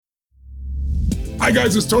Hi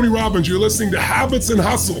guys, it's Tony Robbins. You're listening to Habits and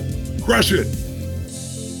Hustle. Crush it.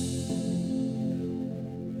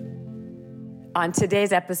 On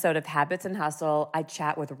today's episode of Habits and Hustle, I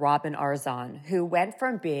chat with Robin Arzón, who went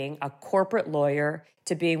from being a corporate lawyer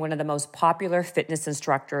to being one of the most popular fitness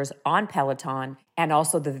instructors on Peloton and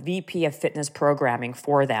also the VP of fitness programming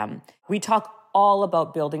for them. We talk all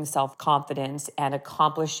about building self-confidence and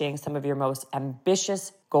accomplishing some of your most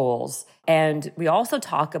ambitious goals. And we also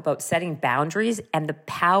talk about setting boundaries and the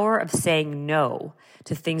power of saying no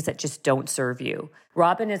to things that just don't serve you.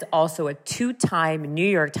 Robin is also a 2-time New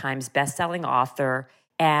York Times bestselling author.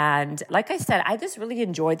 And like I said, I just really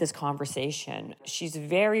enjoyed this conversation. She's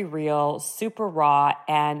very real, super raw,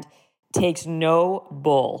 and takes no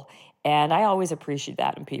bull. And I always appreciate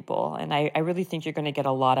that in people. And I really think you're going to get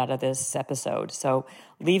a lot out of this episode. So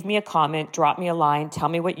leave me a comment, drop me a line, tell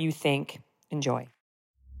me what you think. Enjoy.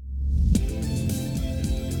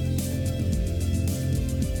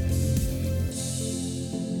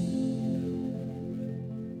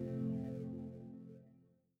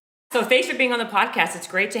 So thanks for being on the podcast. It's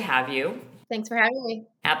great to have you. Thanks for having me.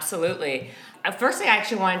 Absolutely. First thing I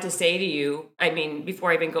actually wanted to say to you,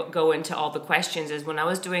 before I even go into all the questions, is when I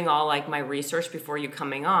was doing all my research before you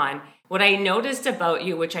coming on, what I noticed about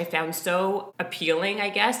you, which I found so appealing, I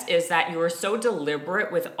guess, is that you are so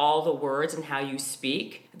deliberate with all the words and how you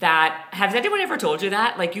speak. That, has anyone ever told you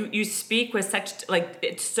that? You speak with such,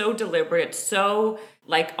 it's so deliberate, it's so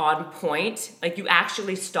on point. You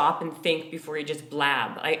actually stop and think before you just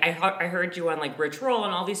blab. I heard you on Rich Roll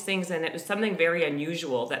and all these things, and it was something very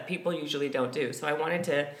unusual that people usually don't do. So I wanted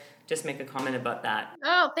to just make a comment about that.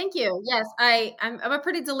 Oh, thank you. Yes, I'm a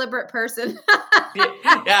pretty deliberate person.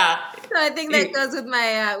 Yeah. So I think that goes with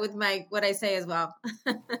my what I say as well.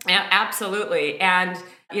 Yeah, absolutely. And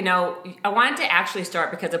I wanted to actually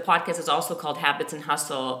start because the podcast is also called Habits and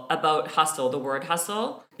Hustle, about hustle, the word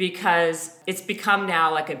hustle, because it's become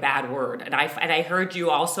now a bad word. And I heard you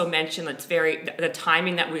also mention the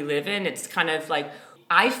timing that we live in. It's kind of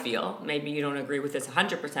I feel, maybe you don't agree with this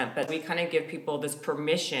 100%, but we kind of give people this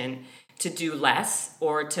permission to do less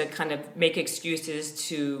or to kind of make excuses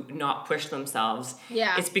to not push themselves.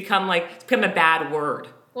 Yeah. It's become a bad word.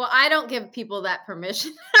 Well, I don't give people that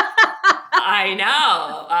permission. I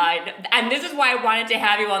know. And this is why I wanted to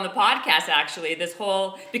have you on the podcast, actually,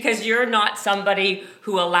 because you're not somebody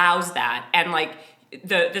who allows that. And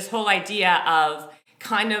this whole idea of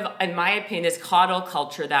kind of, in my opinion, this coddle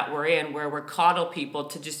culture that we're in, where we're coddle people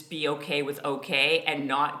to just be okay with okay and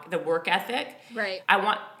not the work ethic. Right.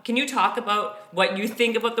 Can you talk about what you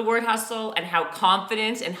think about the word hustle and how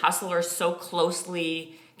confidence and hustle are so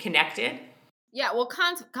closely connected? Yeah, well,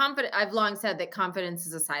 confident. I've long said that confidence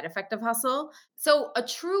is a side effect of hustle. So a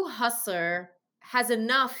true hustler has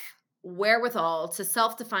enough wherewithal to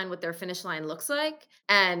self-define what their finish line looks like,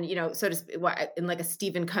 and so to speak, in a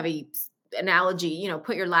Stephen Covey analogy,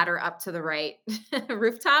 put your ladder up to the right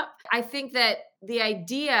rooftop. I think that the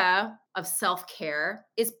idea of self-care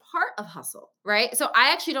is part of hustle, right? So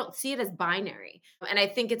I actually don't see it as binary. And I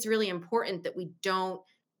think it's really important that we don't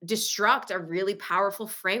destruct a really powerful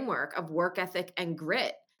framework of work ethic and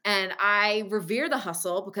grit. And I revere the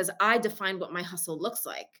hustle because I define what my hustle looks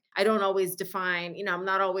like. I don't always define,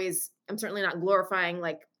 I'm certainly not glorifying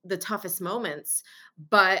the toughest moments,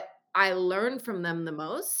 but I learn from them the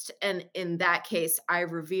most. And in that case, I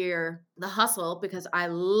revere the hustle because I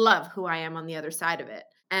love who I am on the other side of it.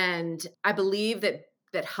 And I believe that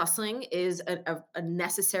hustling is a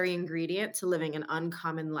necessary ingredient to living an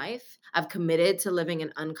uncommon life. I've committed to living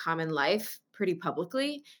an uncommon life pretty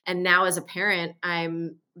publicly. And now as a parent,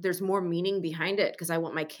 there's more meaning behind it because I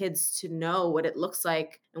want my kids to know what it looks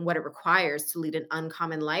like and what it requires to lead an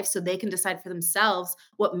uncommon life so they can decide for themselves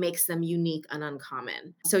what makes them unique and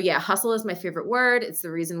uncommon. So yeah, hustle is my favorite word. It's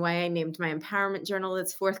the reason why I named my empowerment journal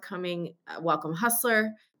that's forthcoming, Welcome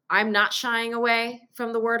Hustler. I'm not shying away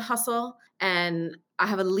from the word hustle. And I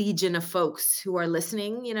have a legion of folks who are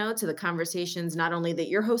listening, to the conversations, not only that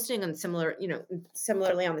you're hosting and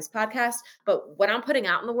similarly on this podcast, but what I'm putting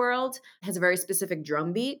out in the world has a very specific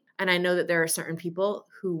drumbeat. And I know that there are certain people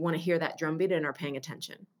who want to hear that drumbeat and are paying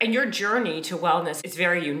attention. And your journey to wellness is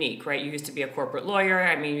very unique, right? You used to be a corporate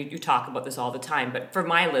lawyer. You talk about this all the time, but for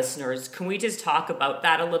my listeners, can we just talk about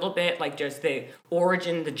that a little bit? Just the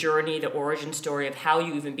origin, the journey, the origin story of how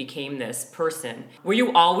you even became this person. Were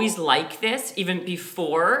you always like this, even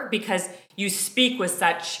before? Because you speak with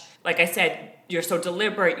such, like I said, you're so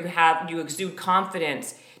deliberate, you exude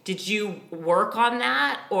confidence. Did you work on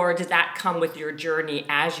that, or did that come with your journey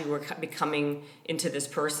as you were becoming into this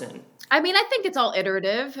person? I mean, I think it's all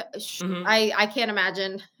iterative. Hmm. I can't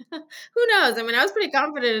imagine. Who knows? I mean, I was pretty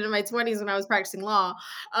confident in my 20s when I was practicing law,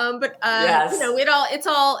 but Yes.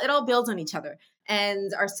 it all builds on each other,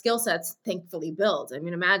 and our skill sets thankfully build. I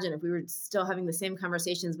mean, imagine if we were still having the same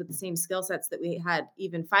conversations with the same skill sets that we had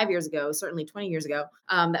even 5 years ago, certainly 20 years ago.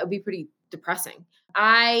 That would be pretty depressing.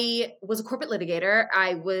 I was a corporate litigator.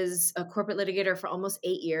 I was a corporate litigator for almost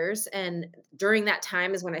 8 years. And during that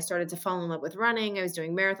time is when I started to fall in love with running. I was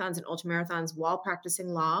doing marathons and ultra marathons while practicing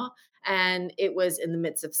law. And it was in the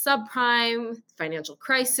midst of subprime, financial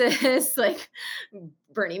crisis, like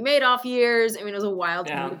Bernie Madoff years. I mean, it was a wild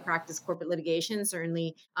time Yeah. to practice corporate litigation,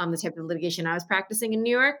 certainly the type of litigation I was practicing in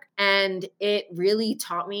New York. And it really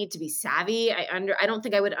taught me to be savvy. I don't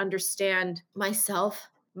think I would understand myself,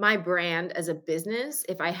 my brand as a business,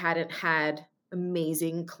 if I hadn't had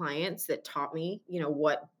amazing clients that taught me,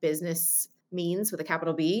 what business means with a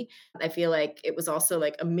capital B. I feel like it was also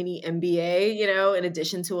like a mini MBA, in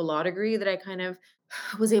addition to a law degree that I kind of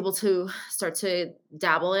was able to start to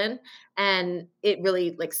dabble in. And it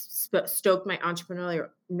really like stoked my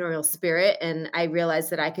entrepreneurial spirit. And I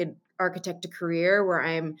realized that I could architect a career where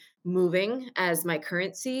I'm moving as my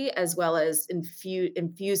currency, as well as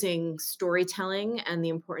infusing storytelling and the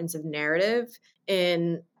importance of narrative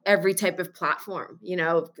in every type of platform,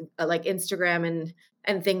 like Instagram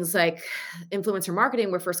and things like influencer marketing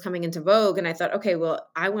were first coming into vogue. And I thought, okay, well,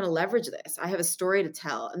 I want to leverage this. I have a story to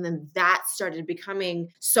tell. And then that started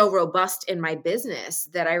becoming so robust in my business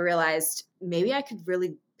that I realized maybe I could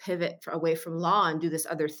really pivot away from law and do this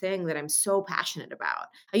other thing that I'm so passionate about.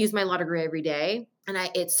 I use my law degree every day, and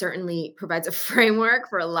it certainly provides a framework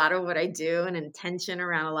for a lot of what I do and intention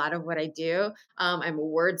around a lot of what I do. I'm a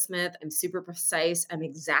wordsmith. I'm super precise. I'm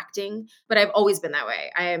exacting, but I've always been that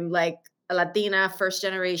way. I am like a Latina, first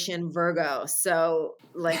generation Virgo. So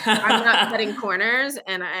like I'm not cutting corners,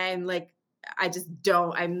 and I'm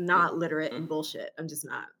not literate in bullshit. I'm just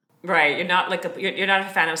not. Right. You're not like you're not a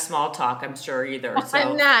fan of small talk, I'm sure either. I'm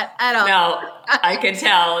So not at all. no, I can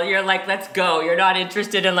tell. You're like, let's go. You're not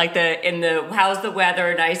interested in like the how's the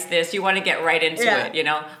weather, nice this. You want to get right into Yeah.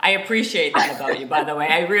 it. I appreciate that about you, by the way.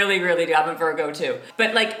 I really, really do. I'm a Virgo too.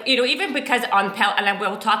 But like, even because and I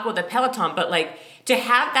will talk about the Peloton, but like to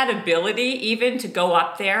have that ability even to go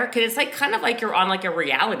up there, because it's like kind of like you're on like a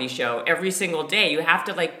reality show every single day. You have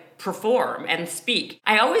to like perform and speak.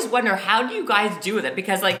 I always wonder, how do you guys do that?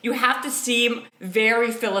 Because like you have to seem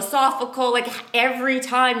very philosophical. Like every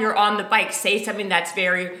time you're on the bike, say something that's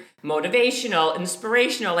very motivational,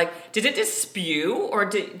 inspirational. Like, did it just spew, or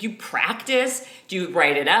did you practice? Do you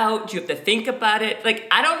write it out? Do you have to think about it? Like,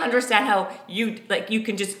 I don't understand how you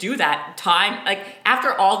can just do that time, like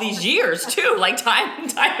after all these years too, like time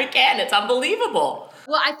and time again. It's unbelievable.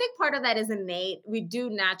 Well, I think part of that is innate. We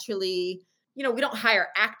do naturally, we don't hire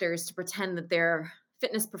actors to pretend that they're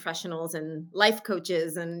fitness professionals and life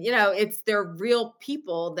coaches, and they're real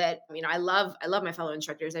people that I love my fellow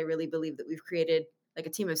instructors. I really believe that we've created like a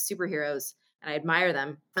team of superheroes, and I admire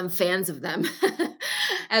them. I'm fans of them. Yeah.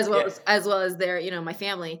 As well as their, my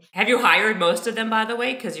family. Have you hired most of them, by the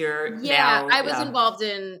way? Because you're Yeah, now, I was yeah. involved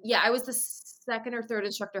in, I was the second or third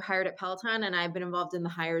instructor hired at Peloton, and I've been involved in the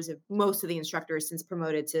hires of most of the instructors since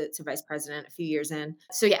promoted to vice president a few years in.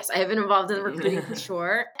 So yes, I have been involved in the recruiting for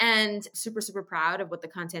sure, and super, super proud of what the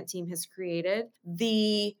content team has created.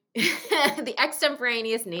 The the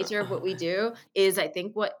extemporaneous nature of what we do is, I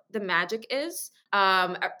think, what the magic is.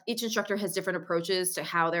 Each instructor has different approaches to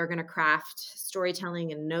how they're going to craft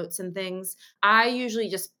storytelling and notes and things. I usually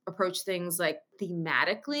just approach things like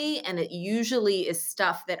thematically, and it usually is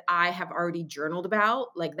stuff that I have already journaled about,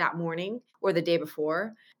 like that morning or the day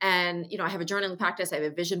before. And, I have a journaling practice, I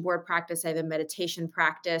have a vision board practice, I have a meditation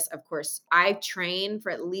practice. Of course, I train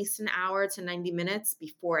for at least an hour to 90 minutes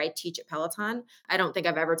before I teach at Peloton. I don't think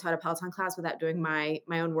I've ever taught a Peloton class without doing my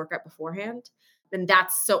own workout beforehand. And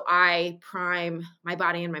that's so I prime my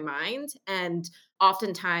body and my mind. And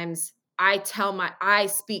oftentimes I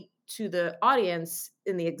speak to the audience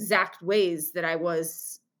in the exact ways that I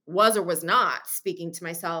was or was not speaking to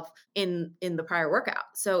myself in the prior workout.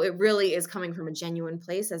 So it really is coming from a genuine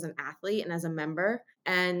place as an athlete and as a member.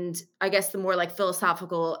 And I guess the more like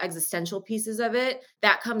philosophical existential pieces of it,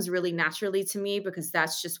 that comes really naturally to me, because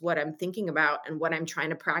that's just what I'm thinking about and what I'm trying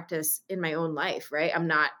to practice in my own life, right?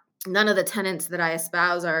 None of the tenets that I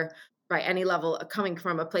espouse are by any level coming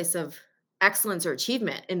from a place of excellence or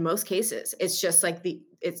achievement. In most cases, it's just like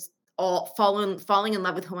it's all falling in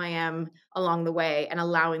love with who I am along the way, and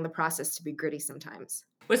allowing the process to be gritty sometimes.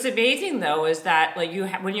 What's amazing though is that like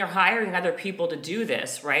when you're hiring other people to do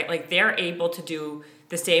this, right? Like they're able to do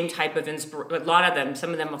the same type of a lot of them,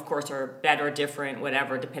 some of them of course are better, different,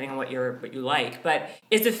 whatever, depending on what you like. But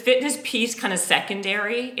is the fitness piece kind of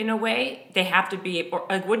secondary in a way? They have to be, or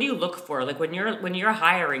like what do you look for? Like when you're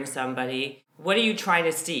hiring somebody, what are you trying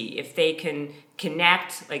to see? If they can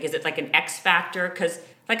connect, like is it like an X factor? Because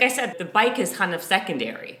like I said, the bike is kind of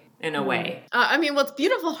secondary in a way. I mean, well, it's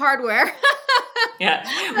beautiful hardware. Yeah.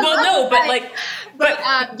 Well, no, but like,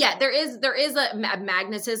 yeah, there is a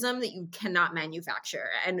magnetism that you cannot manufacture,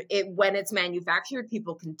 and when it's manufactured,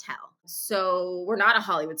 people can tell. So we're not a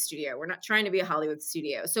Hollywood studio. We're not trying to be a Hollywood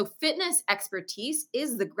studio. So fitness expertise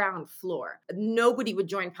is the ground floor. Nobody would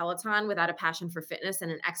join Peloton without a passion for fitness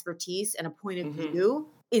and an expertise and a point of view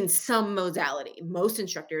in some modality. Most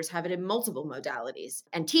instructors have it in multiple modalities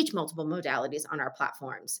and teach multiple modalities on our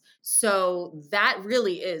platforms. So that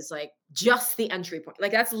really is like just the entry point.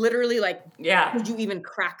 Like that's literally like, would you even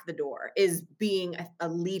crack the door, is being a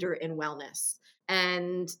leader in wellness.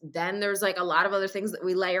 And then there's like a lot of other things that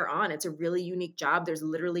we layer on. It's a really unique job. There's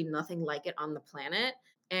literally nothing like it on the planet.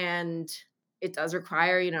 And it does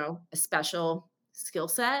require, a special skill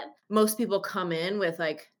set. Most people come in with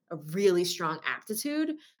like a really strong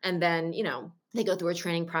aptitude. And then, they go through a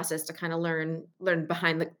training process to kind of learn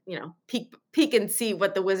behind the, peek and see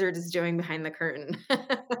what the wizard is doing behind the curtain.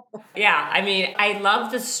 Yeah. I mean, I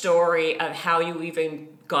love the story of how you even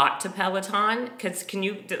got to Peloton. Because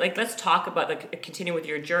let's talk about continue with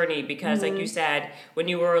your journey, because like you said, when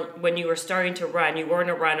you were starting to run, you weren't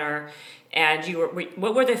a runner, and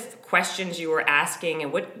what were the questions you were asking,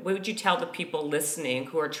 and what would you tell the people listening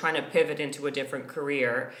who are trying to pivot into a different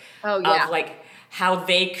career? Oh yeah. Of like how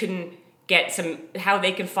they can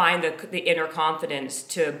find the inner confidence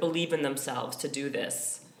to believe in themselves to do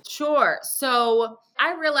this. Sure. So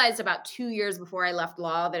I realized about 2 years before I left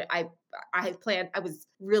law that I was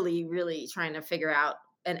really, really trying to figure out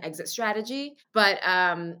an exit strategy, but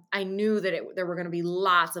I knew that there were going to be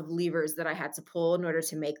lots of levers that I had to pull in order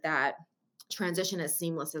to make that transition as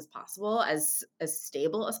seamless as possible, as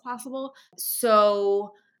stable as possible.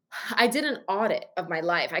 So I did an audit of my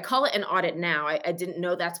life. I call it an audit now. I didn't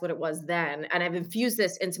know that's what it was then. And I've infused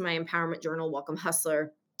this into my empowerment journal, Welcome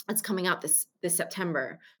Hustler. It's coming out this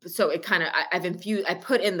September. So it kind of, I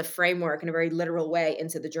put in the framework in a very literal way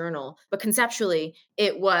into the journal. But conceptually,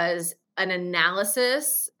 it was an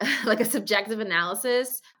analysis, like a subjective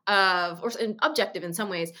analysis of, or an objective in some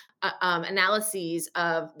ways, analyses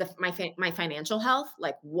of my financial health,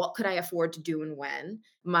 like what could I afford to do and when,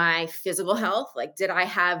 my physical health, like did I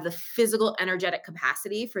have the physical energetic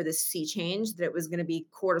capacity for this sea change, that it was going to be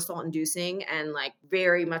cortisol inducing and like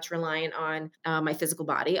very much reliant on my physical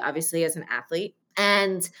body, obviously as an athlete.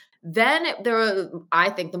 And then there were,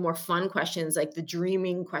 I think, the more fun questions, like the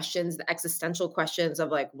dreaming questions, the existential questions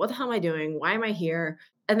of like, what the hell am I doing? Why am I here?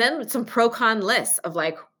 And then some pro-con lists of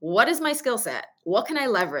like, what is my skill set? What can I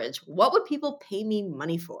leverage? What would people pay me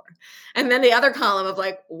money for? And then the other column of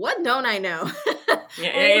like, what don't I know?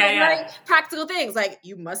 Yeah. Practical things like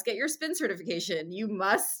you must get your spin certification. You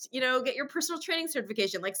must, get your personal training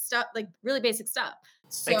certification, like stuff, like really basic stuff.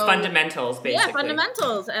 So, like fundamentals, basically. Yeah,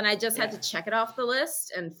 fundamentals. And I just had to check it off the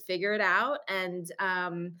list and figure it out. And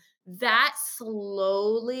that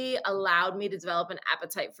slowly allowed me to develop an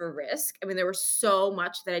appetite for risk. I mean, there was so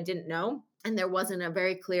much that I didn't know, and there wasn't a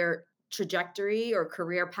very clear trajectory or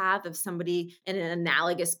career path of somebody in an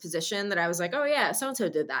analogous position that I was like, oh yeah, so-and-so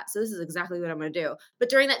did that, so this is exactly what I'm going to do. But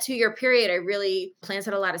during that 2-year period, I really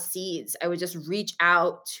planted a lot of seeds. I would just reach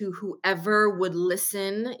out to whoever would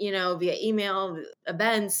listen, via email,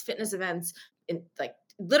 events, fitness events, and like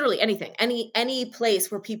literally anything, any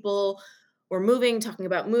place where people were talking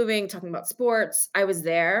about sports. I was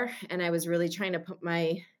there, and I was really trying to put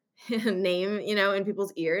my name, in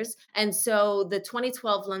people's ears. And so the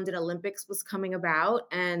 2012 London Olympics was coming about,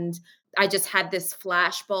 and I just had this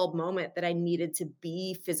flashbulb moment that I needed to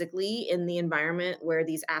be physically in the environment where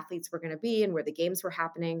these athletes were going to be and where the games were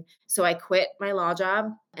happening. So I quit my law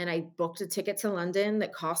job and I booked a ticket to London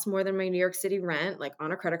that cost more than my New York City rent, like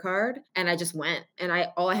on a credit card. And I just went, and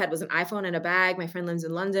all I had was an iPhone and a bag. My friend lives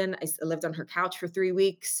in London. I lived on her couch for 3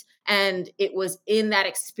 weeks. And it was in that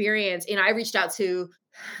experience, I reached out to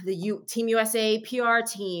Team USA PR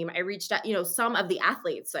team. I reached out, some of the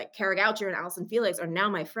athletes like Kara Goucher and Allison Felix are now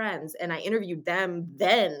my friends. And I interviewed them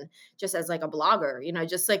then just as like a blogger,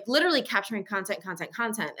 just like literally capturing content.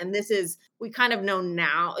 And this is, we kind of know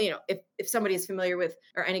now, if somebody is familiar with,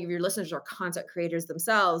 or any of your listeners are content creators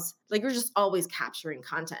themselves, like you're just always capturing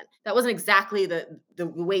content. That wasn't exactly the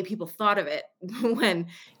way people thought of it when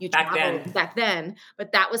you traveled back then,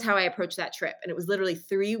 but that was how I approached that trip. And it was literally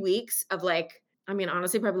 3 weeks of like, I mean,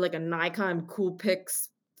 honestly, probably like a Nikon Coolpix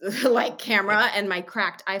like camera and my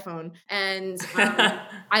cracked iPhone. And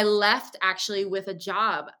I left actually with a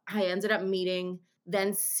job. I ended up meeting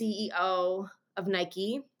then CEO of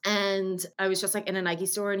Nike. And I was just like in a Nike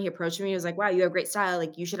store and he approached me. He was like, wow, you have great style.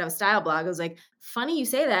 Like you should have a style blog. I was like, funny you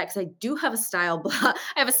say that because I do have a style blog.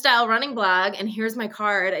 I have a style running blog and here's my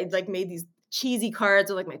card. I like made these cheesy cards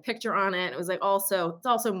with like my picture on it. It was like it's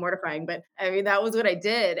also mortifying, but I mean, that was what I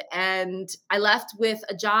did. And I left with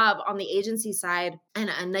a job on the agency side and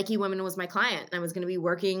Nike Women was my client. And I was going to be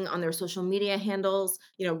working on their social media handles,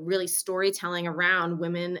 really storytelling around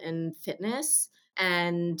women and fitness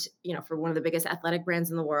and, for one of the biggest athletic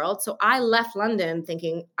brands in the world. So I left London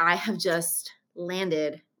thinking I have just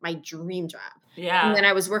landed my dream job. Yeah. And then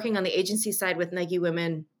I was working on the agency side with Nike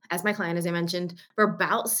Women as my client, as I mentioned, for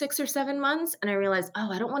about 6 or 7 months. And I realized,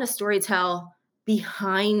 I don't want to storytell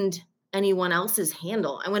behind anyone else's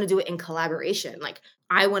handle. I want to do it in collaboration. Like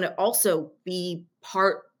I want to also be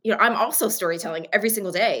part, I'm also storytelling every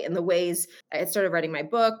single day in the ways I started writing my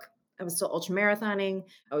book. I was still ultra marathoning.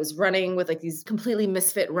 I was running with like these completely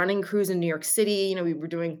misfit running crews in New York City. We were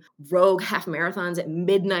doing rogue half marathons at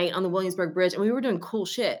midnight on the Williamsburg Bridge, and we were doing cool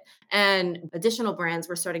shit. And additional brands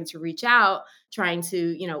were starting to reach out, trying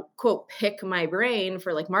to, quote, pick my brain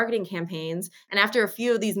for like marketing campaigns. And after a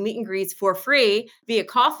few of these meet and greets for free via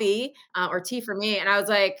coffee or tea for me, and I was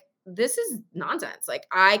like, this is nonsense. Like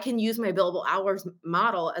I can use my billable hours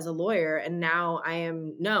model as a lawyer. And now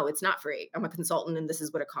no, it's not free. I'm a consultant and this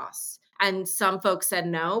is what it costs. And some folks said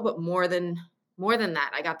no, but more than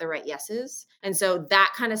that, I got the right yeses. And so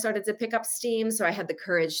that kind of started to pick up steam. So I had the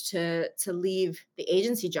courage to leave the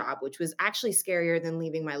agency job, which was actually scarier than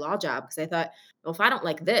leaving my law job. Because I thought, well, if I don't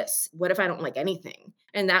like this, what if I don't like anything?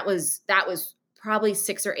 And that was probably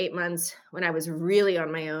 6 or 8 months when I was really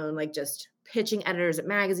on my own, like just pitching editors at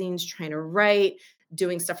magazines, trying to write,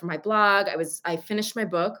 doing stuff for my blog. I finished my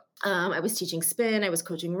book. I was teaching spin. I was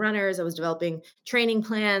coaching runners. I was developing training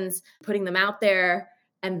plans, putting them out there.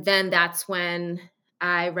 And then that's when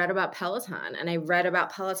I read about Peloton, and I read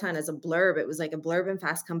about Peloton as a blurb. It was like a blurb in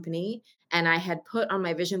Fast Company. And I had put on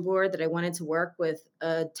my vision board that I wanted to work with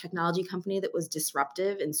a technology company that was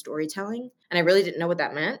disruptive in storytelling. And I really didn't know what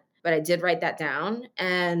that meant, but I did write that down.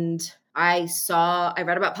 And I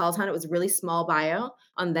read about Peloton. It was a really small bio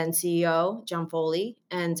on then CEO John Foley.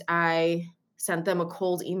 And I sent them a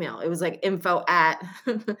cold email. It was like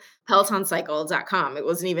info@pelotoncycle.com. It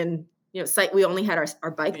wasn't even, site. We only had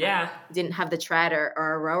our bike. Yeah. Didn't have the tread or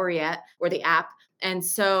our rower yet or the app. And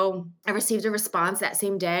so I received a response that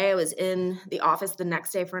same day. I was in the office the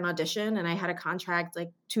next day for an audition, and I had a contract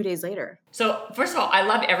like 2 days later. So first of all, I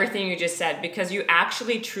love everything you just said because you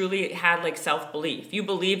actually truly had like self-belief. You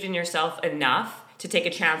believed in yourself enough to take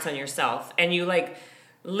a chance on yourself, and you like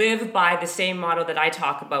live by the same motto that I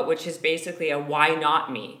talk about, which is basically a why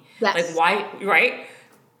not me? Yes. Like why, right?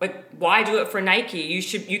 Like, why do it for Nike?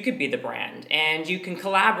 You could be the brand and you can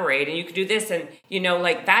collaborate and you can do this. And,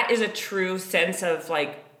 like that is a true sense of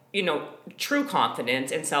like, true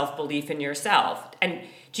confidence and self-belief in yourself. And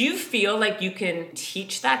do you feel like you can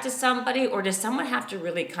teach that to somebody, or does someone have to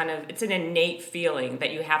really it's an innate feeling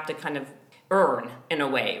that you have to kind of earn in a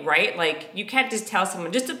way, right? Like you can't just tell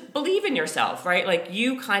someone just to believe in yourself, right? Like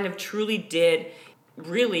you kind of truly did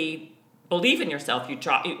really believe in yourself.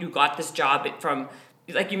 You got this job from,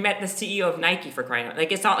 like you met the CEO of Nike, for crying out.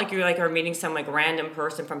 Like it's not like you are meeting some like random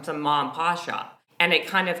person from some mom and pop shop. And it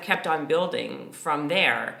kind of kept on building from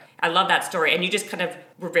there. I love that story. And you just kind of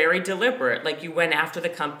were very deliberate. Like you went after the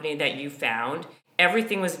company that you found.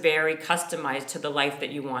 Everything was very customized to the life that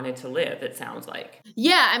you wanted to live, it sounds like.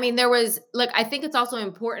 Yeah. I mean, there was I think it's also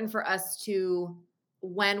important for us to,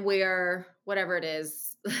 when we're, whatever it is,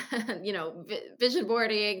 vision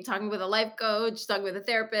boarding, talking with a life coach, talking with a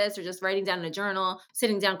therapist, or just writing down in a journal,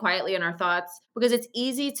 sitting down quietly in our thoughts, because it's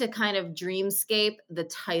easy to kind of dreamscape the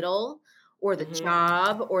title or the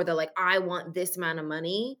job or the I want this amount of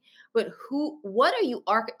money. But what are you,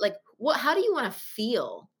 how do you want to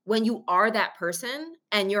feel when you are that person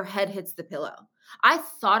and your head hits the pillow? I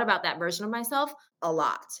thought about that version of myself a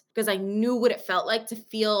lot because I knew what it felt like to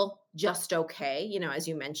feel just okay. As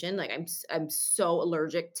you mentioned, like I'm so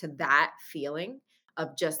allergic to that feeling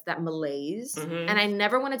of just that malaise. Mm-hmm. And I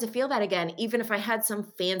never wanted to feel that again, even if I had some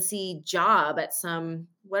fancy job at some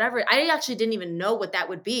whatever. I actually didn't even know what that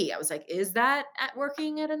would be. I was like, is that at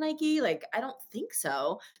working at a Nike? Like, I don't think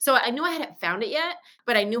so. So I knew I hadn't found it yet,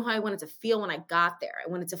 but I knew how I wanted to feel when I got there. I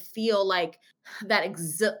wanted to feel like that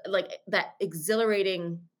that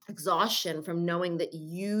exhilarating exhaustion from knowing that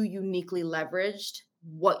you uniquely leveraged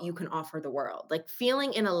what you can offer the world. Like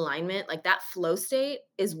feeling in alignment, like that flow state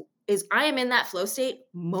is I am in that flow state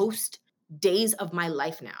most days of my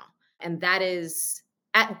life now. And that is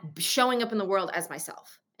at showing up in the world as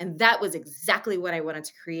myself. And that was exactly what I wanted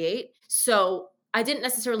to create. So I didn't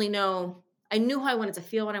necessarily know, I knew how I wanted to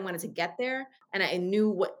feel when I wanted to get there. And I knew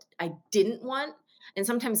what I didn't want. And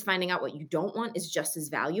sometimes finding out what you don't want is just as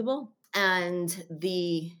valuable. And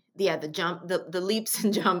the leaps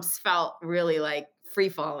and jumps felt really like free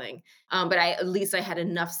falling. But at least I had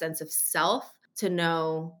enough sense of self to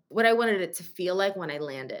know what I wanted it to feel like when I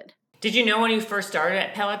landed. Did you know when you first started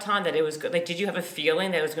at Peloton that it was good? Like, did you have a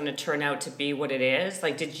feeling that it was going to turn out to be what it is?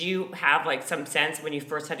 Like, did you have like some sense when you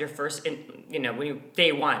first had your first,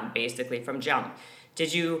 day one, basically from jump,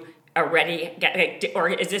 did you already get, or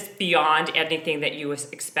is this beyond anything that you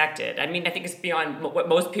expected? I mean, I think it's beyond what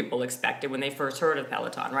most people expected when they first heard of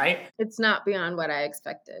Peloton, right? It's not beyond what I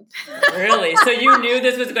expected. Really? So you knew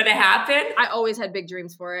this was going to happen? I always had big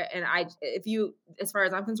dreams for it. And as far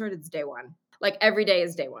as I'm concerned, it's day one. Like every day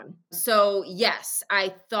is day one. So yes,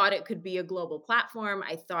 I thought it could be a global platform.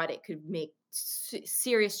 I thought it could make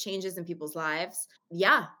serious changes in people's lives.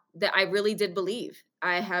 Yeah, that I really did believe.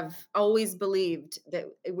 I have always believed that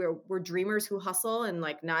we're dreamers who hustle, and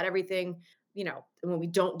like not everything, when we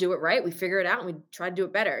don't do it right, we figure it out and we try to do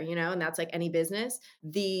it better, and that's like any business.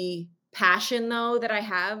 The passion though that I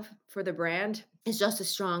have for the brand is just as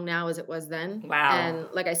strong now as it was then. Wow. And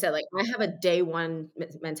like I said, like I have a day one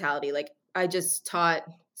mentality. Like I just taught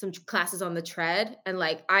some classes on the tread, and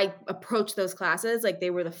like I approached those classes like they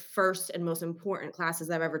were the first and most important classes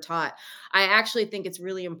I've ever taught. I actually think it's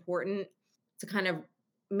really important to kind of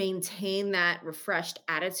maintain that refreshed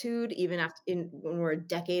attitude even when we're a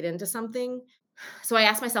decade into something. So I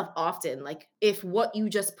ask myself often, like, if what you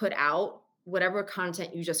just put out, whatever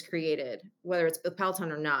content you just created, whether it's with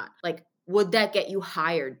Peloton or not, like, would that get you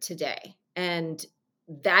hired today? And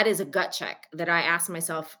that is a gut check that I ask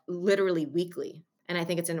myself literally weekly. And I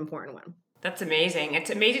think it's an important one. That's amazing. It's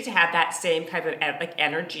amazing to have that same kind of like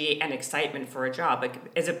energy and excitement for a job, like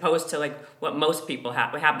as opposed to like what most people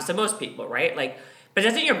have, what happens to most people, right? Like, but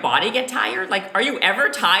doesn't your body get tired? Like, are you ever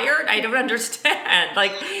tired? I don't understand.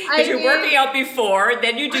 Like, because you're working out before,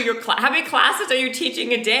 then you do your class. How many classes are you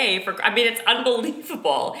teaching a day? It's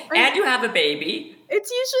unbelievable. And you have a baby. It's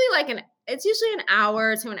usually an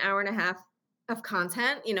hour to an hour and a half of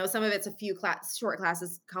content. Some of it's a few short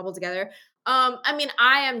classes cobbled together. I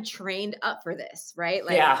am trained up for this, right?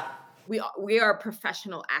 Like, yeah. We are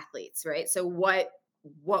professional athletes, right? So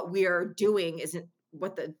what we are doing isn't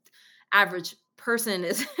what the average person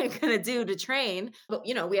is going to do to train. But,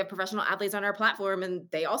 we have professional athletes on our platform, and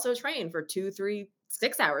they also train for 2, 3,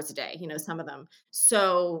 6 hours a day, some of them.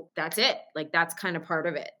 So that's it. Like, that's kind of part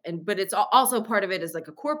of it. But it's also part of it is like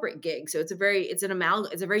a corporate gig. So it's a very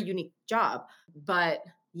unique job. But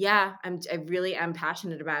yeah, I really am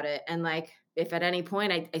passionate about it. And like, if at any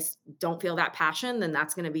point I don't feel that passion, then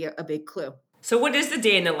that's going to be a big clue. So what is the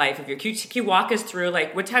day in the life of can you walk us through,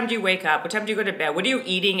 like, what time do you wake up? What time do you go to bed? What are you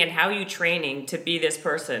eating, and how are you training to be this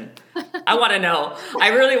person? I want to know. I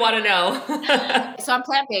really want to know. So I'm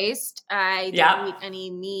plant-based. I don't eat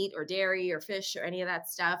any meat or dairy or fish or any of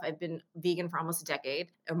that stuff. I've been vegan for almost a decade,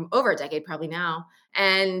 over a decade probably now.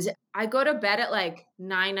 And I go to bed at like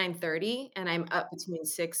 9:30, and I'm up between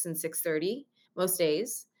 6 and 6:30 most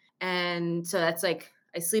days. And so that's like,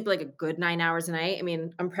 I sleep like a good 9 hours a night. I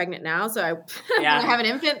mean, I'm pregnant now, so when I have an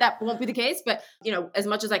infant, that won't be the case. But, as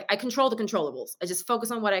much as like I control the controllables, I just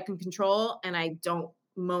focus on what I can control, and I don't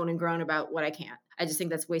moan and groan about what I can't. I just think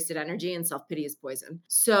that's wasted energy, and self-pity is poison.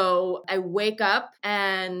 So I wake up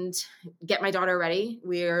and get my daughter ready.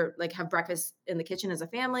 We're like have breakfast in the kitchen as a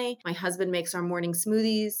family. My husband makes our morning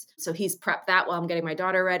smoothies. So he's prepped that while I'm getting my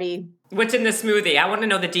daughter ready. What's in the smoothie? I want to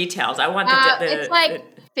know the details. I want it's like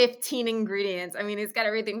 15 ingredients. I mean, it's got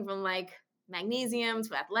everything from like magnesium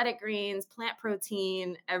to athletic greens, plant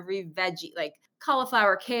protein, every veggie, like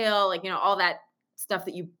cauliflower, kale, like, all that stuff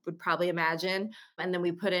that you would probably imagine. And then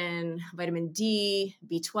we put in vitamin D,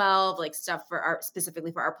 B12, like stuff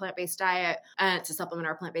specifically for our plant-based diet, to supplement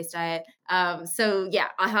our plant-based diet. So yeah,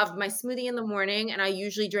 I have my smoothie in the morning, and I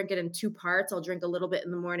usually drink it in 2 parts. I'll drink a little bit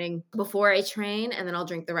in the morning before I train, and then I'll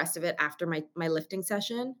drink the rest of it after my lifting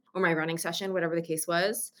session or my running session, whatever the case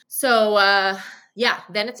was. So yeah,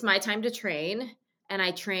 then it's my time to train, and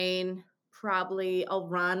I train probably I'll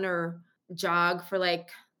run or jog for like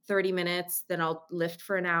 30 minutes, then I'll lift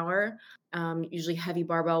for an hour. Usually heavy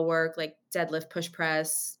barbell work like deadlift, push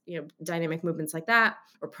press, dynamic movements like that,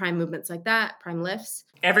 or prime movements like that, prime lifts.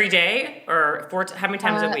 Every day or how many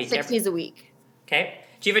times a week? 6 days a week. Okay.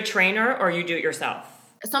 Do you have a trainer or you do it yourself?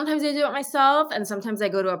 Sometimes I do it myself, and sometimes I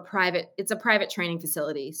go to a private training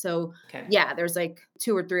facility. So yeah, there's like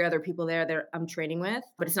 2 or 3 other people there that I'm training with,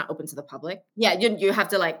 but it's not open to the public. Yeah, you have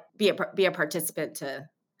to like be a participant to.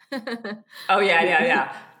 Oh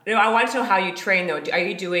yeah. No, I want to know how you train though. Are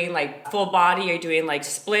you doing like full body? Are you doing like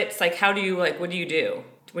splits? Like what do you do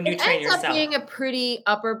when you train yourself? It ends up being a pretty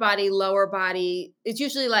upper body, lower body. It's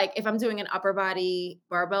usually like if I'm doing an upper body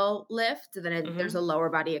barbell lift, then there's a lower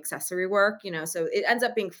body accessory work, so it ends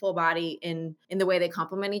up being full body in the way they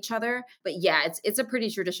complement each other. But yeah, it's a pretty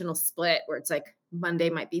traditional split where it's like Monday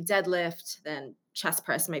might be deadlift, then chest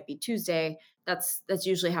press might be Tuesday. That's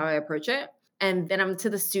usually how I approach it. And then I'm to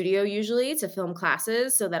the studio usually to film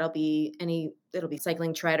classes. So it'll be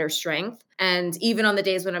cycling, tread, or strength. And even on the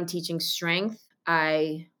days when I'm teaching strength,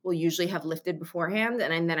 I will usually have lifted beforehand.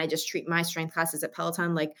 And then I just treat my strength classes at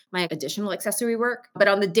Peloton like my additional accessory work. But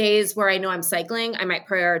on the days where I know I'm cycling, I might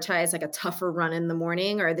prioritize like a tougher run in the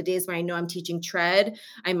morning, or the days where I know I'm teaching tread,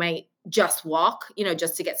 I might just walk,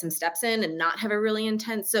 just to get some steps in and not have a really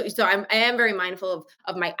intense. So I am very mindful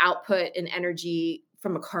of my output and energy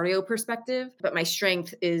from a cardio perspective, but my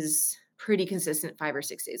strength is pretty consistent 5 or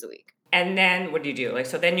 6 days a week. And then what do you do? Like,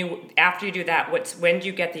 so then after you do that, when do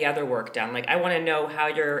you get the other work done? Like, I want to know how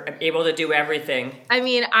you're able to do everything. I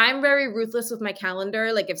mean, I'm very ruthless with my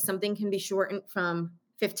calendar. Like if something can be shortened from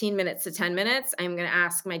 15 minutes to 10 minutes, I'm going to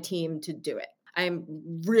ask my team to do it. I'm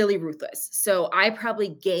really ruthless. So I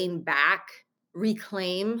probably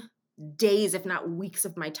reclaim days, if not weeks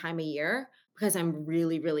of my time a year, because I'm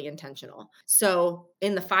really, really intentional. So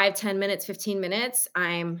in the 5, 10 minutes, 15 minutes,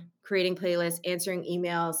 I'm creating playlists, answering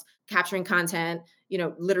emails, capturing content,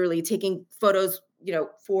 literally taking photos,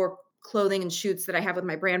 for clothing and shoots that I have with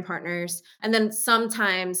my brand partners. And then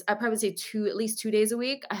sometimes I probably say at least 2 days a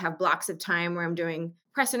week, I have blocks of time where I'm doing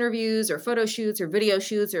press interviews or photo shoots or video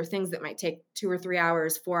shoots or things that might take 2 or 3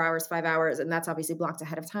 hours, 4 hours, 5 hours. And that's obviously blocked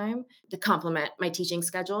ahead of time to complement my teaching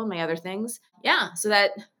schedule and my other things. Yeah. So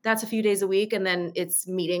that's a few days a week. And then it's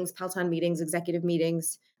meetings, Peloton meetings, executive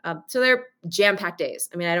meetings. So they're jam-packed days.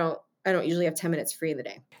 I mean, I don't usually have 10 minutes free in the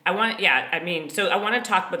day. So I want to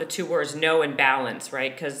talk about the 2 words, no and balance,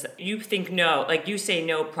 right? Because you think no, like you say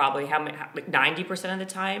no probably like 90% of the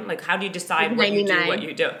time. Like how do you decide what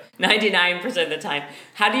you do? 99% of the time.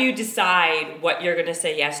 How do you decide what you're going to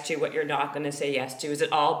say yes to, what you're not going to say yes to? Is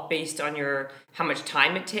it all based on how much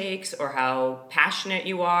time it takes or how passionate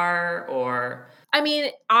you are, or? I mean,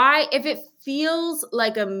 if it feels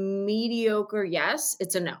like a mediocre yes,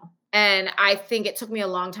 it's a no. And I think it took me a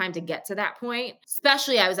long time to get to that point,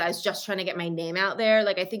 especially I was just trying to get my name out there.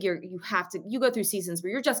 Like I think you go through seasons where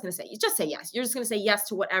you're just going to say yes. You're just going to say yes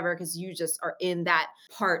to whatever because you just are in that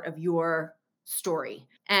part of your story.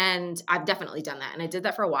 And I've definitely done that. And I did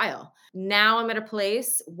that for a while. Now I'm at a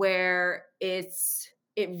place where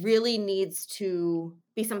it really needs to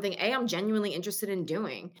be something I'm genuinely interested in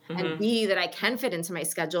doing, and B, that I can fit into my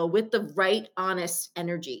schedule with the right, honest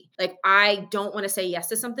energy. Like I don't want to say yes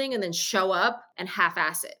to something and then show up and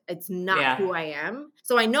half-ass it. It's not who I am.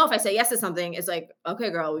 So I know if I say yes to something, it's like, okay,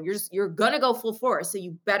 girl, you're going to go full force. So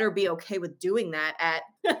you better be okay with doing that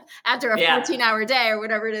after a 14-hour day or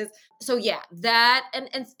whatever it is. So yeah, that, and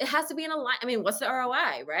it has to be in a line. I mean, what's the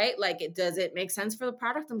ROI, right? Like does it make sense for the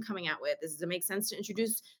product I'm coming out with? Does it make sense to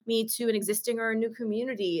introduce me to an existing or a new community?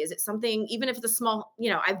 Is it something, even if it's a small,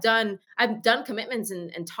 I've done commitments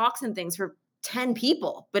and talks and things for 10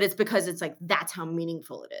 people, but it's because it's like, that's how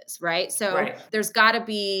meaningful it is. Right. So there's gotta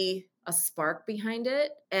be a spark behind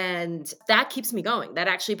it. And that keeps me going. That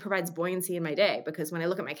actually provides buoyancy in my day, because when I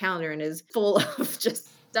look at my calendar and is full of just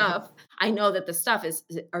stuff, I know that the stuff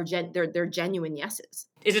they're genuine yeses.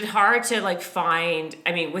 Is it hard to find,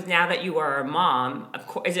 with now that you are a mom, of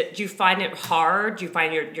course, do you find it hard? Do you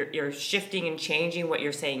find you're shifting and changing what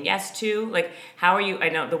you're saying yes to? Like, how are you, I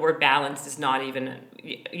know the word balance is not even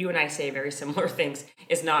you and I say very similar things,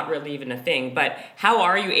 is not really even a thing. But how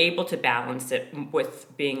are you able to balance it with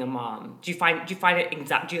being a mom? Do you find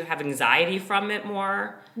it, do you have anxiety from it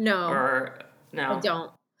more? No, Or I no?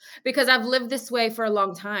 don't. Because I've lived this way for a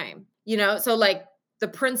long time, so like the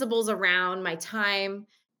principles around my time,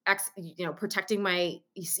 protecting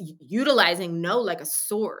utilizing no like a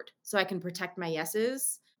sword so I can protect my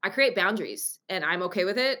yeses. I create boundaries and I'm okay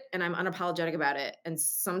with it and I'm unapologetic about it. And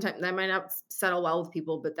sometimes that might not settle well with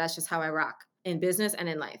people, but that's just how I rock in business and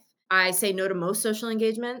in life. I say no to most social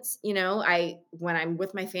engagements. When I'm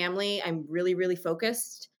with my family, I'm really, really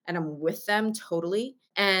focused and I'm with them totally.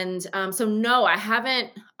 And so no, I haven't.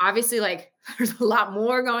 Obviously, like there's a lot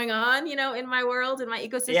more going on, in my world, in my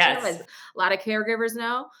ecosystem, as Yes. a lot of caregivers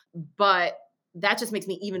know. But that just makes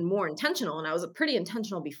me even more intentional. And I was pretty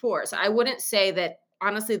intentional before. So I wouldn't say that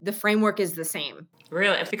honestly, the framework is the same.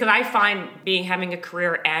 Really, because I find having a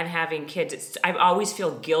career and having kids, I always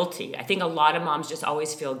feel guilty. I think a lot of moms just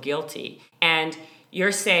always feel guilty. And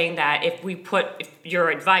you're saying that if your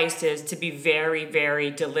advice is to be very, very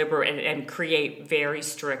deliberate and create very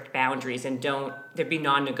strict boundaries and there be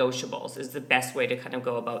non-negotiables is the best way to kind of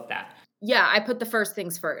go about that. Yeah, I put the first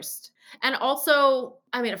things first. And also,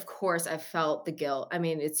 I mean, of course, I felt the guilt. I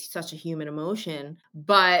mean, it's such a human emotion,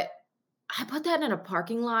 but I put that in a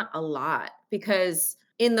parking lot a lot because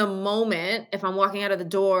in the moment, if I'm walking out of the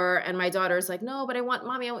door and my daughter's like, "No, but I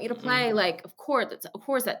want you to play." Like, of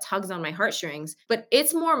course that tugs on my heartstrings, but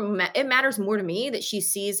it matters more to me that she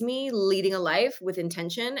sees me leading a life with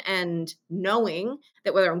intention and knowing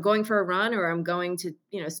that whether I'm going for a run or I'm going to,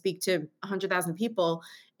 speak to 100,000 people,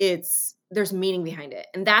 there's meaning behind it.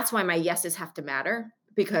 And that's why my yeses have to matter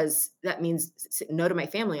because that means no to my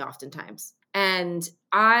family oftentimes. And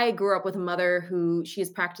I grew up with a mother she has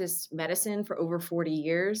practiced medicine for over 40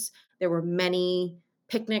 years. There were many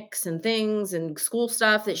picnics and things and school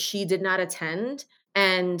stuff that she did not attend.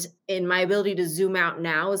 And in my ability to zoom out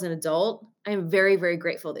now as an adult, I am very, very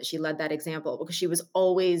grateful that she led that example because she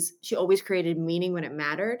always created meaning when it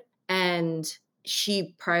mattered. And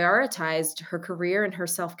she prioritized her career and her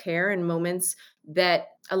self-care in moments that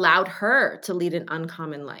allowed her to lead an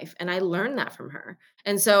uncommon life. And I learned that from her.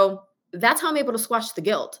 And so that's how I'm able to squash the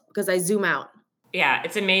guilt because I zoom out. Yeah,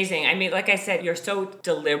 it's amazing. I mean, like I said, you're so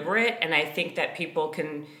deliberate, and I think that people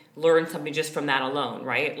can learn something just from that alone,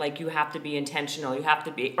 right? Like you have to be intentional. You have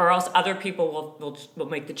to be, or else other people will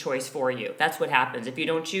make the choice for you. That's what happens. If you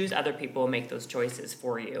don't choose, other people will make those choices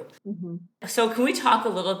for you. Mm-hmm. So can we talk a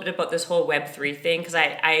little bit about this whole Web3 thing? Because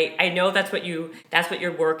I know that's what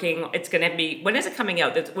you're working. It's going to be, when is it coming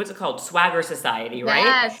out? What's it called? Swagger Society, right?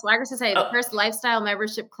 Yeah, Swagger Society, the first lifestyle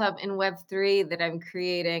membership club in Web3 that I'm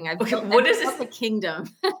creating. I've built a kingdom.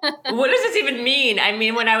 What does this even mean? I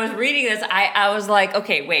mean, when I was reading this, I was like,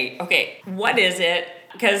 okay, what is it?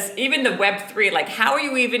 Because even the Web3, like, how are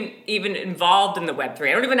you even involved in the Web3?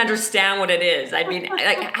 I don't even understand what it is. I mean,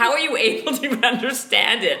 like, how are you able to even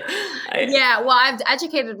understand it? Yeah, well, I've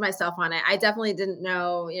educated myself on it. I definitely didn't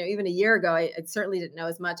know, even a year ago, I certainly didn't know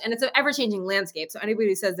as much. And it's an ever-changing landscape. So anybody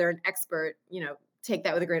who says they're an expert, take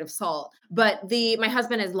that with a grain of salt. But my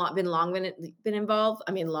husband has been involved.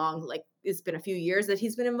 I mean, like it's been a few years that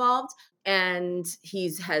he's been involved, and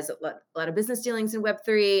has a lot of business dealings in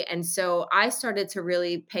Web3. And so I started to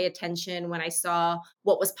really pay attention when I saw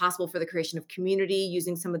what was possible for the creation of community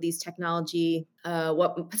using some of these technology,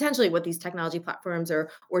 what these technology platforms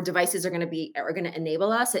or devices are going to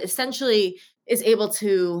enable us. It essentially is able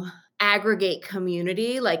to aggregate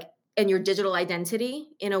community, and your digital identity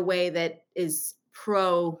in a way that is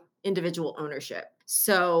pro individual ownership.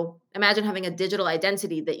 So imagine having a digital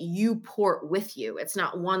identity that you port with you. It's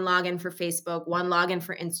not one login for Facebook, one login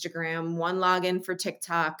for Instagram, one login for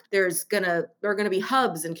TikTok. There are gonna be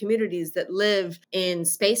hubs and communities that live in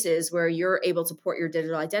spaces where you're able to port your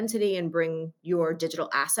digital identity and bring your digital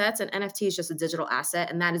assets. And NFT is just a digital asset,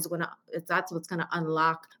 and that's what's gonna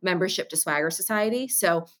unlock membership to Swagger Society.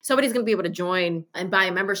 So somebody's gonna be able to join and buy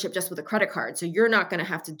a membership just with a credit card. So you're not gonna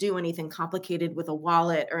have to do anything complicated with a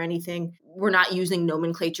wallet or anything. We're not using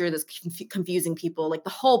nomenclature that's confusing people. Like the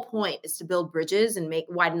whole point is to build bridges and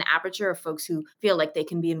widen the aperture of folks who feel like they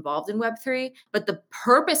can be involved in Web3. But the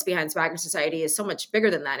purpose behind Swagger Society is so much bigger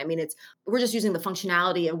than that. I mean, we're just using the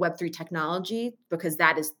functionality of Web3 technology because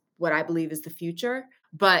that is what I believe is the future.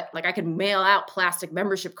 But like I could mail out plastic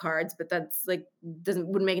membership cards, but that's like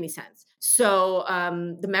wouldn't make any sense. So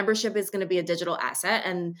the membership is going to be a digital asset,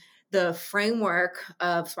 and the framework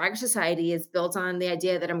of Swagger Society is built on the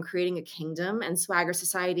idea that I'm creating a kingdom, and Swagger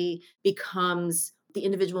Society becomes the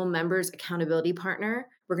individual member's accountability partner,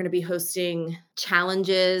 We're going to be hosting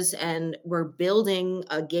challenges, and we're building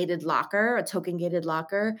a gated locker, a token gated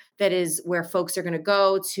locker, that is where folks are going to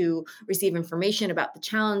go to receive information about the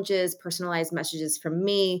challenges, personalized messages from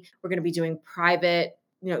me. We're going to be doing private,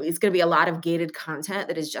 it's going to be a lot of gated content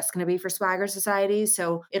that is just going to be for Swagger Society.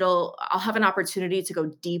 So I'll have an opportunity to go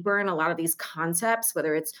deeper in a lot of these concepts,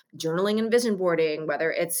 whether it's journaling and vision boarding,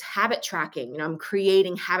 whether it's habit tracking. I'm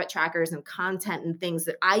creating habit trackers and content and things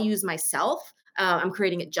that I use myself. I'm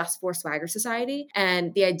creating it just for Swagger Society.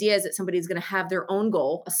 And the idea is that somebody's going to have their own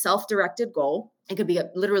goal, a self-directed goal. It could be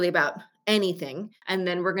literally about anything. And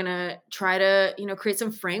then we're going to try to, create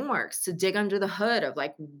some frameworks to dig under the hood of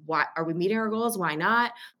like, why are we meeting our goals? Why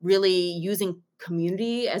not? Really using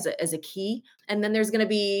community as a key. And then there's going to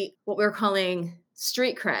be what we're calling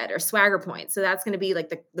street cred or swagger points. So that's going to be like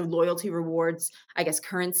the loyalty rewards, I guess,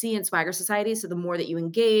 currency in Swagger Society. So the more that you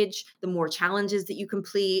engage, the more challenges that you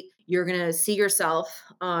complete, you're going to see yourself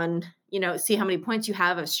on, see how many points you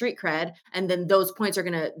have of street cred. And then those points are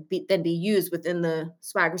going to be used within the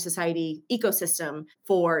Swagger Society ecosystem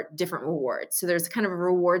for different rewards. So there's kind of a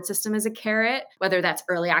reward system as a carrot, whether that's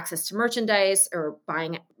early access to merchandise or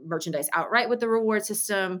buying merchandise outright with the reward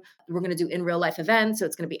system. We're going to do in real life events. So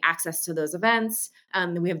it's going to be access to those events.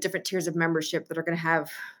 Then we have different tiers of membership that are going to have,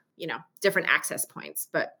 different access points,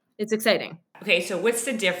 but it's exciting. Okay, so what's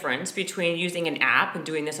the difference between using an app and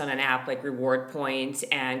doing this on an app like reward points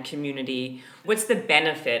and community? What's the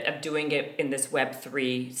benefit of doing it in this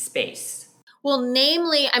Web3 space? Well,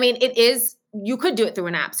 namely, you could do it through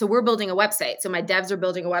an app. So we're building a website. So my devs are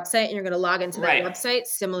building a website, and you're going to log into that website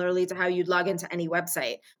similarly to how you'd log into any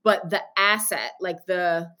website. But the asset, like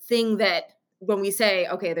the thing that when we say,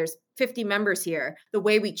 okay, there's 50 members here, the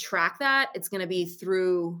way we track that, it's going to be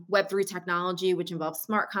through Web3 technology, which involves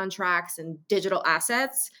smart contracts and digital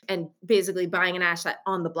assets, and basically buying an asset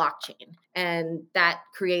on the blockchain. And that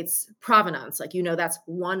creates provenance. Like, that's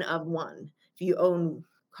one of one. If you own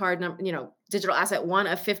card number, digital asset 1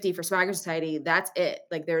 of 50 for Swagger Society, that's it.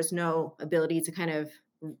 Like, there's no ability to kind of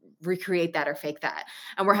recreate that or fake that.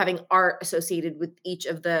 And we're having art associated with each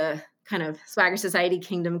of the kind of Swagger Society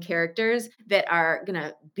kingdom characters that are going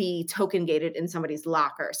to be token gated in somebody's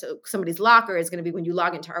locker. So somebody's locker is going to be when you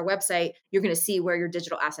log into our website, you're going to see where your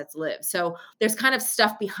digital assets live. So there's kind of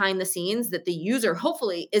stuff behind the scenes that the user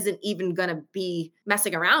hopefully isn't even going to be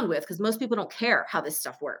messing around with, because most people don't care how this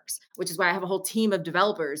stuff works, which is why I have a whole team of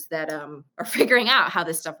developers that are figuring out how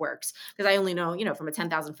this stuff works, because I only know, from a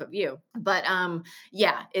 10,000 foot view. But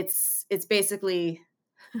it's basically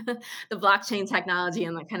the blockchain technology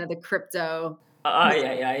and like kind of the crypto.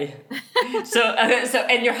 So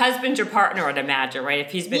and your husband's your partner, I'd imagine, right?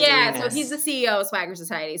 If he's been doing this. So he's the CEO of Swagger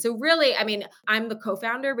Society. So really, I'm the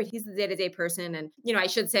co-founder, but he's the day-to-day person. And, I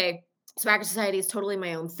should say Swagger Society is totally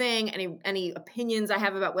my own thing. Any opinions I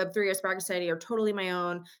have about Web3 or Swagger Society are totally my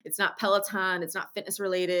own. It's not Peloton. It's not fitness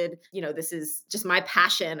related. This is just my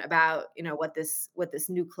passion about, what this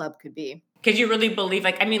new club could be. Because you really believe,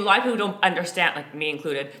 a lot of people don't understand, like me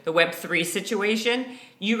included, the Web3 situation.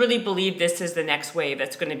 You really believe this is the next wave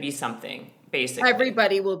that's going to be something, basically.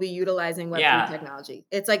 Everybody will be utilizing Web3 technology.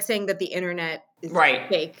 It's like saying that the internet is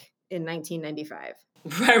fake in 1995.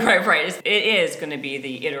 Right. It is going to be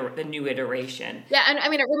the new iteration. Yeah, and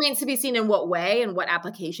it remains to be seen in what way and what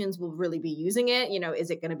applications will really be using it. Is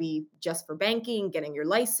it going to be just for banking, getting your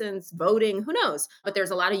license, voting? Who knows? But there's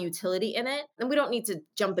a lot of utility in it, and we don't need to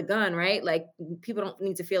jump the gun, right? Like, people don't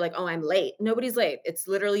need to feel like, oh, I'm late. Nobody's late. It's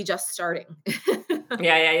literally just starting.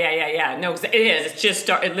 Yeah. No, it is. It's just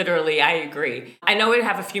started. Literally, I agree. I know we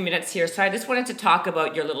have a few minutes here, so I just wanted to talk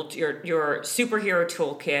about your superhero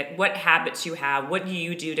toolkit. What habits you have? What do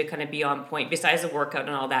you do to kind of be on point besides the workout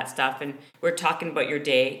and all that stuff? And we're talking about your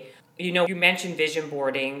day. You mentioned vision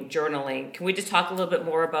boarding, journaling. Can we just talk a little bit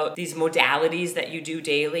more about these modalities that you do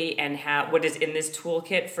daily and what is in this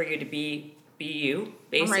toolkit for you to be you,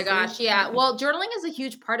 basically? Oh my gosh, yeah. Well, journaling is a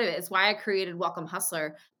huge part of it. It's why I created Welcome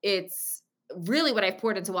Hustler. It's really what I've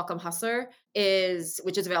poured into Welcome Hustler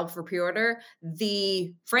which is available for pre-order,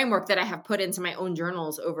 the framework that I have put into my own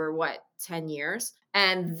journals over 10 years.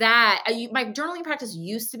 And my journaling practice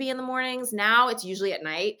used to be in the mornings. Now it's usually at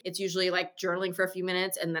night. It's usually like journaling for a few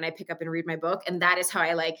minutes, and then I pick up and read my book. And that is how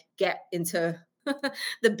I get into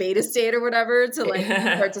the beta state or whatever to like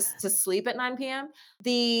start to sleep at 9 p.m.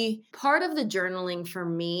 The part of the journaling for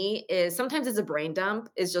me is sometimes it's a brain dump,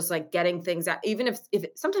 is just like getting things out, even if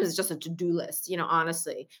sometimes it's just a to-do list,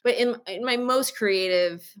 honestly. But in my most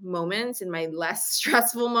creative moments, in my less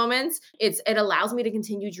stressful moments, it allows me to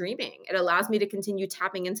continue dreaming. It allows me to continue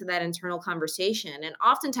tapping into that internal conversation. And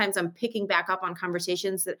oftentimes I'm picking back up on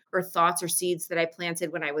conversations or thoughts or seeds that I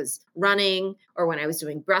planted when I was running or when I was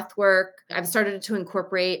doing breath work. I've started to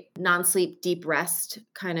incorporate non-sleep deep rest,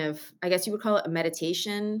 kind of, I guess you would call it a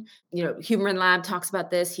meditation. Human Lab talks about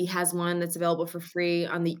this. He has one that's available for free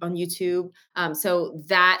on YouTube. So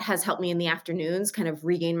that has helped me in the afternoons kind of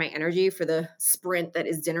regain my energy for the sprint that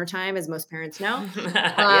is dinner time, as most parents know.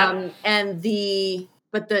 Yep.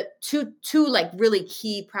 But the two like really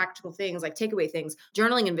key practical things, like takeaway things,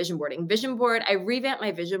 journaling and vision boarding. Vision board, I revamp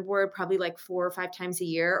my vision board probably like 4 or 5 times a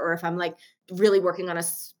year. Or if I'm like really working on a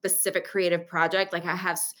specific creative project, like I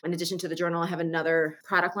have, in addition to the journal, I have another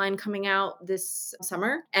product line coming out this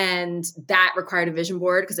summer. And that required a vision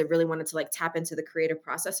board because I really wanted to like tap into the creative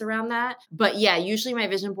process around that. But yeah, usually my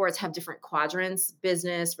vision boards have different quadrants: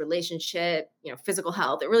 business, relationship, physical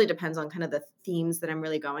health. It really depends on kind of the themes that I'm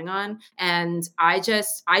really going on. And I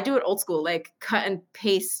do it old school, like cut and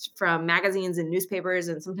paste from magazines and newspapers.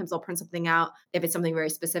 And sometimes I'll print something out if it's something very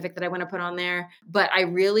specific that I want to put on there. But I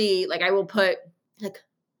really I will put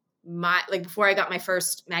before I got my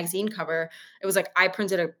first magazine cover, it was like I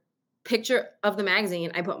printed a picture of the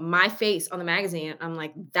magazine. I put my face on the magazine. I'm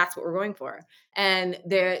like, that's what we're going for. And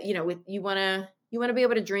there, you want to be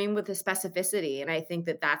able to dream with the specificity. And I think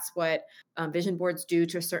that that's what vision boards do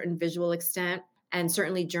to a certain visual extent. And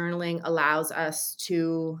certainly journaling allows us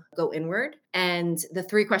to go inward. And the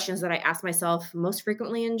 3 questions that I ask myself most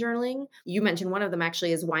frequently in journaling, you mentioned one of them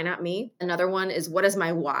actually is, why not me? Another one is, what is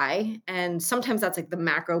my why? And sometimes that's like the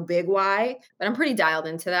macro big why, but I'm pretty dialed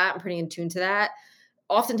into that. I'm pretty in tune to that.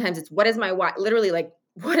 Oftentimes it's, what is my why? Literally like,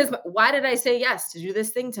 why did I say yes to do this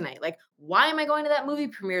thing tonight? Like, why am I going to that movie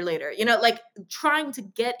premiere later? Like trying to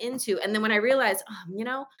get into, and then when I realized,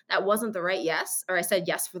 that wasn't the right yes, or I said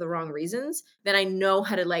yes for the wrong reasons, then I know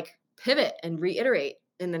how to like pivot and reiterate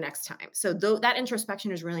in the next time. So that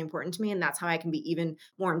introspection is really important to me. And that's how I can be even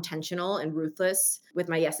more intentional and ruthless with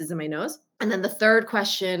my yeses and my nos. And then the 3rd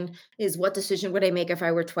question is, what decision would I make if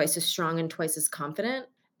I were twice as strong and twice as confident?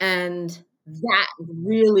 And that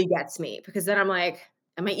really gets me, because then I'm like,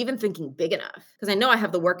 am I even thinking big enough? Because I know I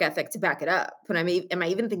have the work ethic to back it up, but am I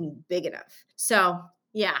even thinking big enough? So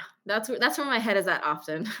yeah, that's where my head is at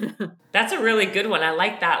often. That's a really good one. I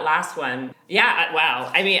like that last one. Yeah,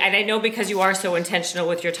 wow. I mean, and I know because you are so intentional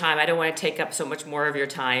with your time, I don't want to take up so much more of your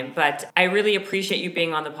time, but I really appreciate you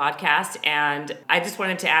being on the podcast. And I just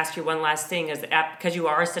wanted to ask you one last thing, is because you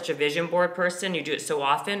are such a vision board person, you do it so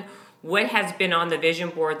often, what has been on the vision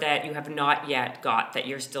board that you have not yet got that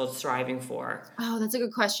you're still striving for? Oh, that's a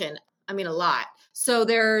good question. I mean, a lot. So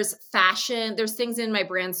there's fashion. There's things in my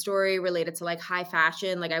brand story related to like high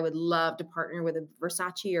fashion. Like I would love to partner with a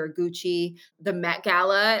Versace or Gucci. The Met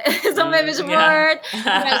Gala is on my vision board.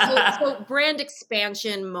 So brand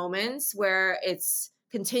expansion moments where it's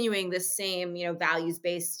continuing this same,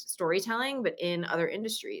 values-based storytelling, but in other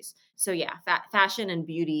industries. So yeah, fashion and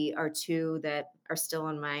beauty are 2 that are still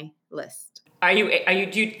on my list. Do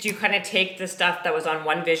you kind of take the stuff that was on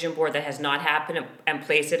one vision board that has not happened and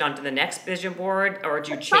place it onto the next vision board, or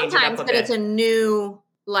do you change it up a bit? Sometimes, but it's a new,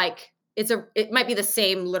 like, it might be the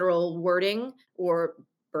same literal wording or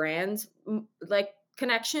brand like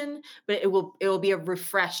connection, but it will be a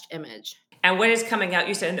refreshed image. And what is coming out?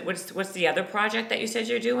 You said, what's the other project that you said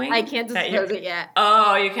you're doing? I can't disclose it yet.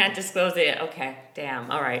 Oh, you can't disclose it yet. Okay, damn.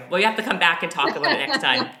 All right. Well, you have to come back and talk about it next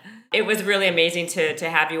time. It was really amazing to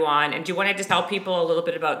have you on. And do you want to just tell people a little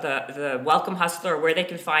bit about the Welcome Hustler, where they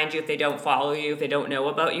can find you if they don't follow you, if they don't know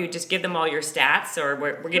about you? Just give them all your stats, or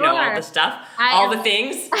all the stuff, the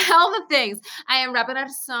things. All the things. I am Robin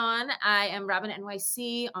Arzón. I am Robin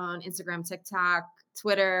NYC on Instagram, TikTok,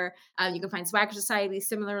 Twitter. You can find Swagger Society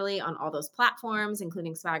similarly on all those platforms,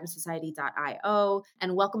 including swaggersociety.io.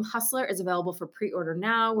 And Welcome Hustler is available for pre-order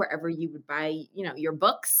now, wherever you would buy, your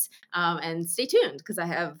books. And stay tuned, because I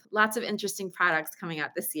have lots of interesting products coming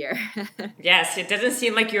out this year. Yes, it doesn't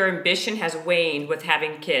seem like your ambition has waned with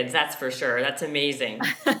having kids. That's for sure. That's amazing.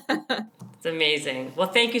 It's amazing. Well,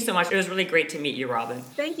 thank you so much. It was really great to meet you, Robin.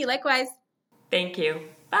 Thank you. Likewise. Thank you.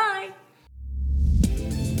 Bye.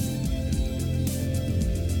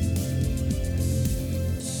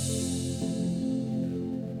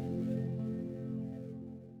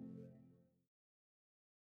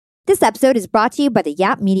 This episode is brought to you by the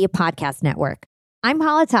Yap Media Podcast Network. I'm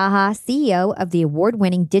Hala Taha, CEO of the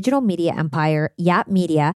award-winning digital media empire, Yap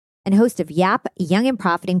Media, and host of Yap Young and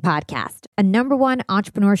Profiting Podcast, a #1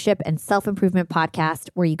 entrepreneurship and self-improvement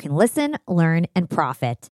podcast where you can listen, learn, and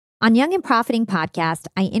profit. On Young and Profiting Podcast,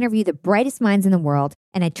 I interview the brightest minds in the world,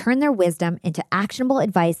 and I turn their wisdom into actionable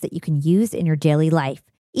advice that you can use in your daily life.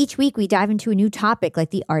 Each week, we dive into a new topic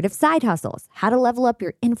like the art of side hustles, how to level up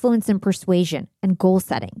your influence and persuasion, and goal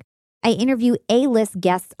setting. I interview A-list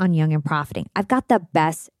guests on Young and Profiting. I've got the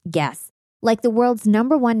best guests, like the world's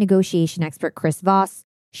 #1 negotiation expert, Chris Voss,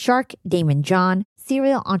 Shark Damon John,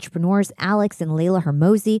 serial entrepreneurs Alex and Layla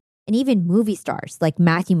Hermosi, and even movie stars like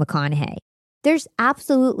Matthew McConaughey. There's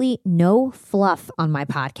absolutely no fluff on my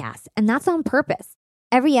podcast, and that's on purpose.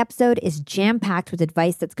 Every episode is jam-packed with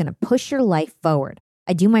advice that's going to push your life forward.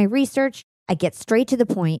 I do my research, I get straight to the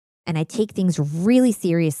point, and I take things really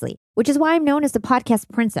seriously, which is why I'm known as the podcast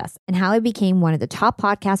princess and how I became one of the top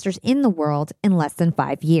podcasters in the world in less than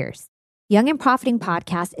 5 years. Young and Profiting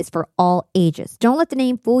Podcast is for all ages. Don't let the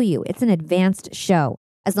name fool you. It's an advanced show.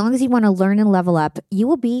 As long as you want to learn and level up, you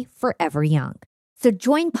will be forever young. So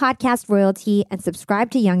join Podcast Royalty and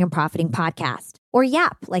subscribe to Young and Profiting Podcast, or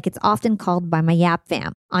YAP, like it's often called by my YAP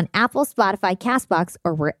fam, on Apple, Spotify, CastBox,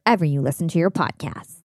 or wherever you listen to your podcasts.